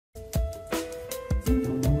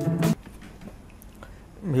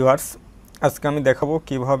Viewers, আজকে আমি দেখাবো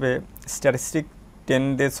কিভাবে স্ট্যাটিস্টিক 10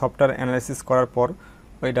 ডে সফটওয়্যার অ্যানালাইসিস করার পর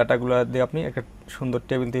ওই ডাটাগুলো দিয়ে আপনি একটা সুন্দর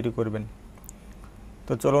টেবিল তৈরি করবেন।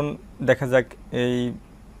 তো চলুন দেখা যাক এই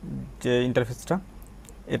যে ইন্টারফেসটা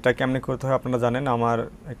এটা কেমনে করতে হয়। আপনারা জানেন আমার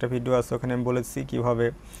একটা ভিডিও আছে, ওখানে আমি বলেছি কিভাবে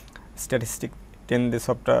স্ট্যাটিস্টিক্স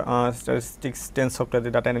 10 সফটওয়্যার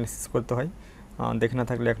দিয়ে ডাটা অ্যানালাইসিস করতে হয়। দেখে না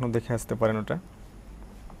থাকলে এখনও দেখে আসতে পারেন ওটা।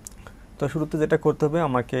 তো শুরুতে যেটা করতে হবে,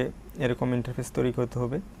 আমাকে এরকম ইন্টারফেস তৈরি করতে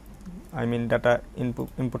হবে, ডাটা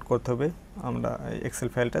ইনপুট করতে হবে। আমরা এক্সেল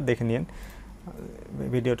ফাইলটা দেখে নিন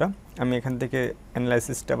ভিডিওটা। আমি এখান থেকে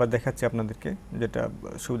অ্যানালাইসিসটা আবার দেখাচ্ছি আপনাদেরকে, যেটা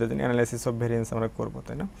সুবিধার জন্য অ্যানালাইসিস অফ ভ্যারিয়েন্স আমরা করবো,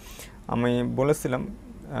 তাই না? আমি বলেছিলাম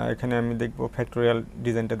এখানে আমি দেখবো ফ্যাক্টোরিয়াল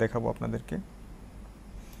ডিজাইনটা দেখাবো আপনাদেরকে।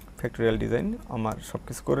 ফ্যাক্টোরিয়াল ডিজাইন আমার সব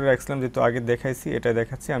কিছু করে রাখছিলাম, যেহেতু আগে দেখাইছি এটা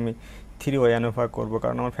দেখাচ্ছি। আমি 3 অ্যানোভা করবো,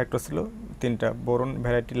 কারণ আমার ফ্যাক্টর ছিল 3টা, বোরন,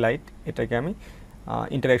 ভ্যারাইটি, লাইট। এটাকে আমি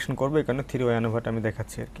ইন্টারাকশন করবো, এই কারণে 3 অ্যানোভাটা আমি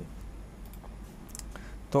দেখাচ্ছি আর কি।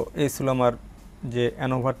 তো এই ছিল আমার যে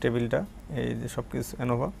অ্যানোভার টেবিলটা, এই যে সব কিছু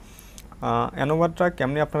অ্যানোভাটা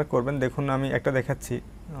কেমনি আপনারা করবেন দেখুন। আমি একটা দেখাচ্ছি,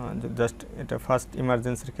 জাস্ট এটা ফার্স্ট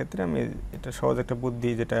ইমার্জেন্সির ক্ষেত্রে আমি এটা সহজ একটা বুদ্ধি,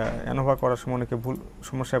 যেটা অ্যানোভা করার সময় অনেকে ভুল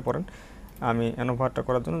সমস্যায় পড়েন। আমি অ্যানোভাটা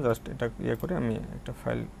করার জন্য জাস্ট এটা করে আমি একটা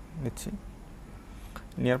ফাইল নিচ্ছি,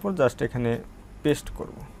 নেওয়ার পর জাস্ট এখানে পেস্ট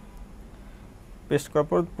করব। পেস্ট করার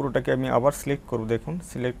পর পুরোটাকে আমি আবার সিলেক্ট করব। দেখুন,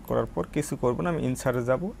 সিলেক্ট করার পর কিছু করব না, আমি ইনসার্টে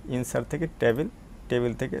যাব, ইনসার্ট থেকে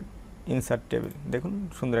টেবিল থেকে ইনসার্ট টেবিল। দেখুন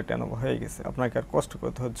সুন্দর একটা অ্যানোভা হয়ে গেছে, আপনাকে আর কষ্ট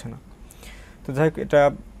করতে হচ্ছে না। তো যাই হোক, এটা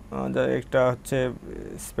একটা হচ্ছে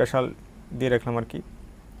স্পেশাল দিয়ে রাখলাম আর কি,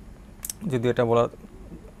 যদিও এটা বলার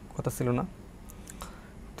কথা ছিল না।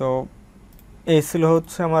 তো এই ছিল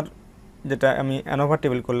হচ্ছে আমার যেটা আমি অ্যানোভা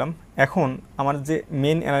টেবিল করলাম। এখন আমার যে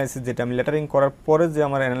মেন অ্যানালাইসিস, যেটা আমি লেটারিং করার পরে যে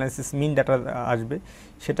আমার অ্যানালাইসিস মেন ডাটা আসবে,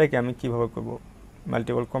 সেটাকে আমি কিভাবে করব?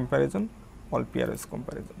 Multiple comparison, all পিয়ারওয়াইজ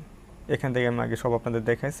comparison. এখান থেকে আমি আগে সব আপনাদের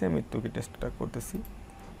দেখাইছি, আমি টুকি টেস্টটা করতেছি।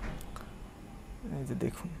 এই যে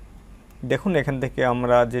দেখুন এখান থেকে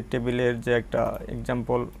আমরা যে টেবিলের যে একটা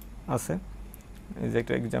এক্সাম্পল আছে, এই যে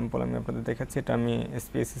একটা এক্সাম্পল আমি আপনাদের দেখাচ্ছি। এটা আমি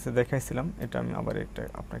এসপিএসএসে দেখাইছিলাম, এটা আমি আবার একটা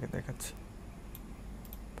আপনাকে দেখাচ্ছি।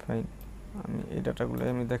 ফাইন, আমি এই ডাটাগুলো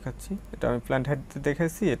আমি দেখাচ্ছি। এটা আমি প্ল্যান্ট হাইটতে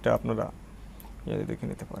দেখাইছি, এটা আপনারা দেখে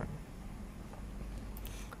নিতে পারেন।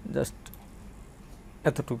 জাস্ট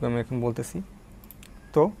এতটুকু আমি এখন বলতেছি।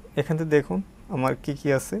 তো এখান থেকে দেখুন আমার কি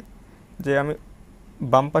আছে, যে আমি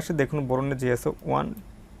বাম পাশে দেখুন বরণে যে আছে 1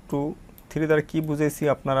 2 3 দ্বারা কী বুঝাইছি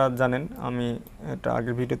আপনারা জানেন, আমি এটা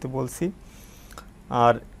আগের ভিডিওতে বলছি।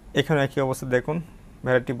 আর এখানে একই অবস্থা দেখুন,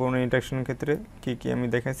 ভ্যারাইটি বর্ণের ইন্টারাকশনের ক্ষেত্রে কি আমি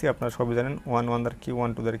দেখাইছি, আপনারা সবই জানেন। 1 1 দ্বারা কি,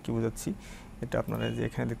 1 2 দ্বারা কী বোঝাচ্ছি, এটা আপনারা যে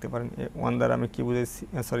এখানে দেখতে পারেন। 1 দ্বারা আমি কী বুঝাইছি,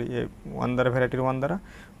 1 দ্বারা ভ্যারাইটির 1 দ্বারা,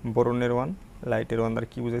 বরণের 1, লাইটের 1 দ্বারা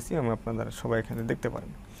কী বুঝাইছি, আমি আপনারা সবাই এখানে দেখতে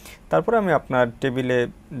পারেন। তারপরে আমি আপনার টেবিলে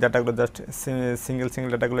ডাটাগুলো জাস্ট সিঙ্গেল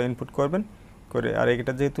ডাটাগুলো ইনপুট করবেন করে, আর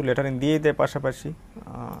এটা যেহেতু লেটারিং দিয়েই দেয় পাশাপাশি,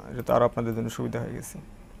 এটা তো আরও আপনাদের জন্য সুবিধা হয়ে গেছে।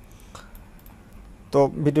 তো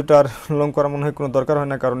ভিডিওটা আর লং করা মনে হয় কোনো দরকার হয়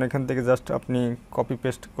না, কারণ এখান থেকে জাস্ট আপনি কপি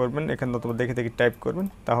পেস্ট করবেন, এখানে অথবা দেখে টাইপ করবেন,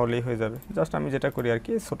 তাহলেই হয়ে যাবে। জাস্ট আমি যেটা করি আর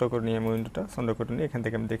কি, ছোটো করে নিয়ে আমি উইন্ডোটা ছোটো করে নিয়ে এখান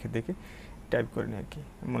থেকে আমি দেখে টাইপ করে নিই আর কি।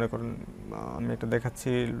 মনে করুন আমি একটা দেখাচ্ছি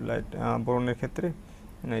লাইট বরণের ক্ষেত্রে,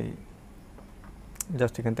 এই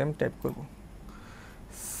জাস্ট এখান থেকে আমি টাইপ করব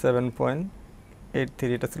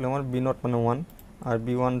 7.83, এটা ছিল আমার B0 মানে 1, আর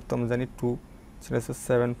B1 তো আমি জানি 2, সেটা হচ্ছে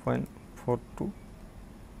 7.42,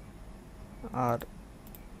 আর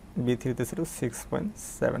B3তে ছিল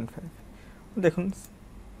 6.75। দেখুন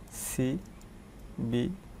CBA।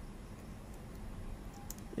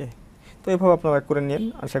 তো এইভাবে আপনারা করে নিন,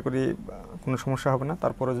 আশা করি কোনো সমস্যা হবে না।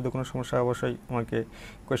 তারপরে যদি কোনো সমস্যা হয় অবশ্যই আমাকে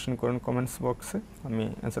কোয়েশ্চেন করুন কমেন্টস বক্সে, আমি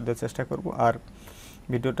অ্যান্সার দেওয়ার চেষ্টা করব। আর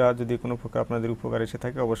ভিডিওটা যদি কোনো প্রকার আপনাদের উপকার এসে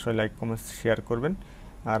থাকে অবশ্যই লাইক কমেন্টস শেয়ার করবেন,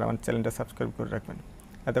 আর আমার চ্যানেলটা সাবস্ক্রাইব করে রাখবেন।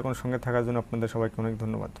 এতক্ষণ সঙ্গে থাকার জন্য আপনাদের সবাইকে অনেক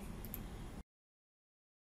ধন্যবাদ।